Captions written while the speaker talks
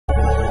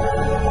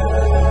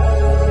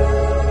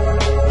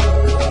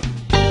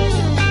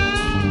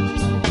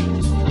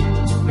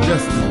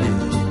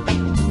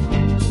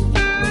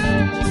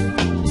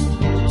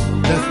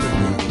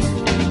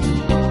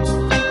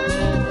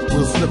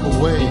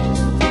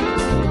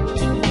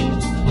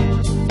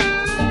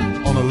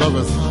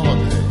lover's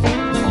holiday.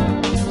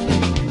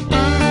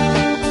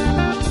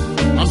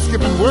 I'm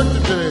skipping work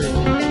today.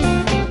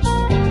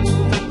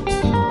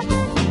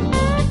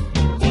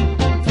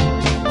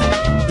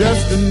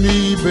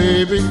 Destiny,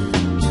 baby,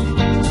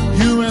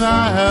 you and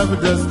I have a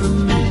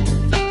destiny.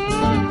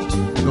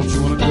 Don't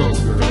you wanna go,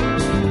 girl?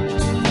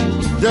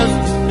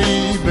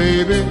 Destiny,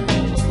 baby,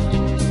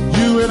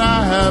 you and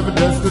I have a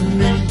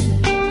destiny.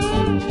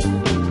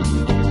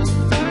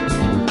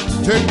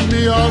 Take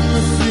me off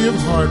the sea of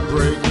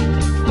heartbreak,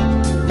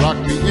 rock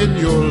me in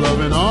your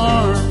loving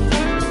arms,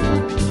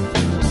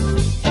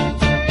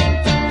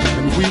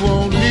 and we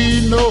won't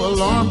need no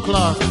alarm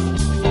clock,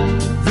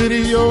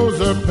 videos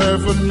or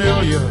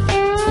paraphernalia.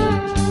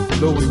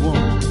 No, we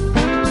won't.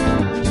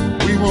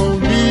 We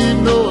won't need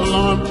no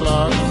alarm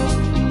clock,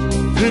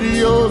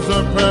 videos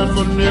or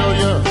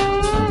paraphernalia.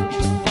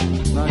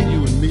 Not you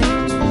and me.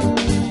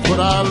 Put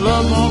our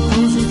love on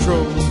cruise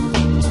control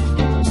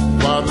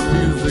while the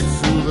music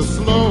soothes us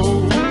slow.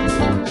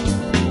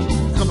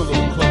 Come a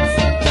little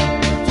closer.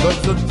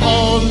 Love's an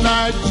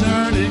all-night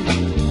journey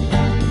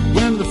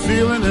when the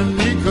feeling in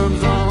me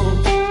comes on.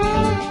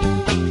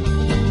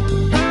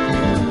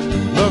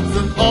 Love's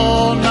an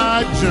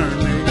all-night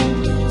journey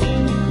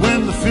when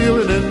the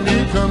feeling in me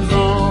comes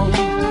on.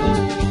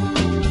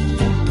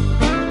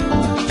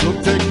 So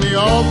take me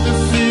off the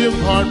sea of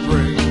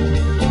heartbreak,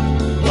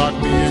 lock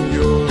me in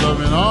your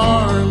loving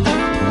arms.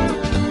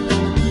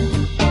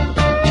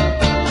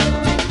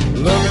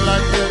 Love me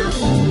like this,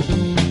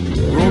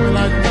 roll me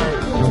like that.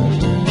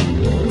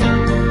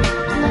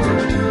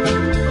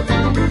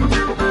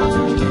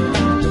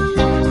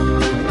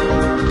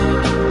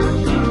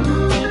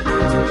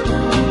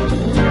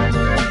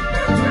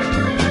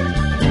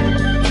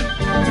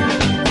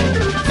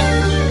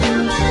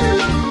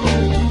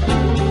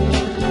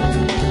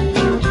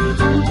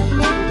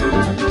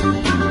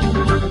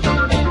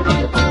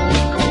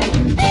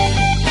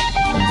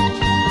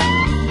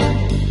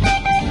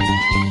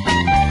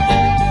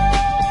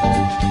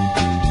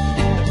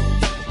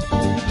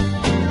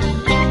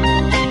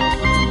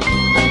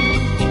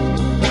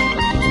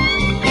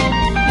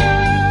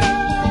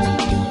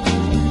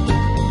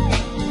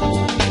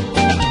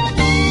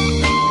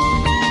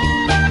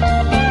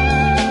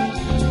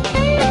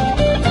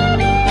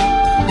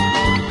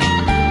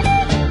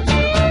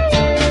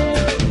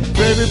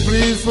 Baby,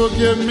 please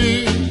forgive me.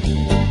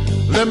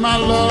 Let my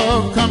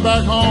love come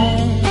back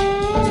home.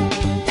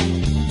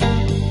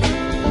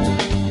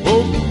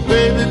 Oh,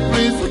 baby,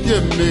 please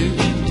forgive me.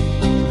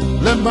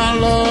 Let my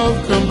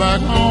love come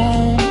back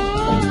home.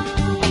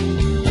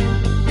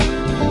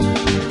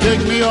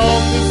 Take me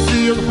off the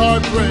sea of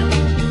heartbreak,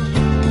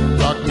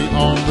 rock me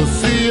on the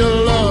sea of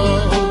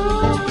love.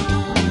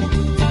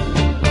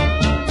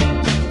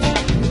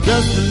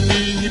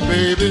 Destiny,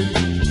 baby,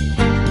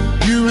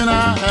 you and I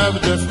have a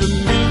destiny.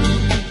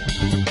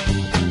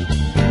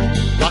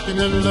 Rocking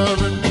and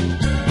loving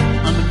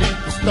underneath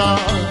the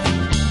stars.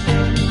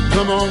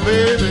 Come on,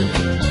 baby,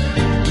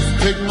 just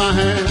take my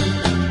hand.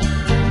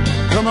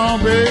 Come on,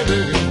 baby,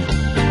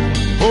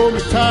 hold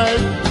me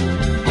tight.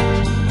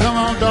 Come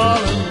on,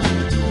 darling,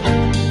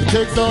 it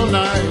takes all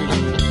night.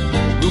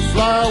 We'll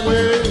fly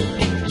away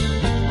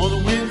on the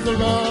wings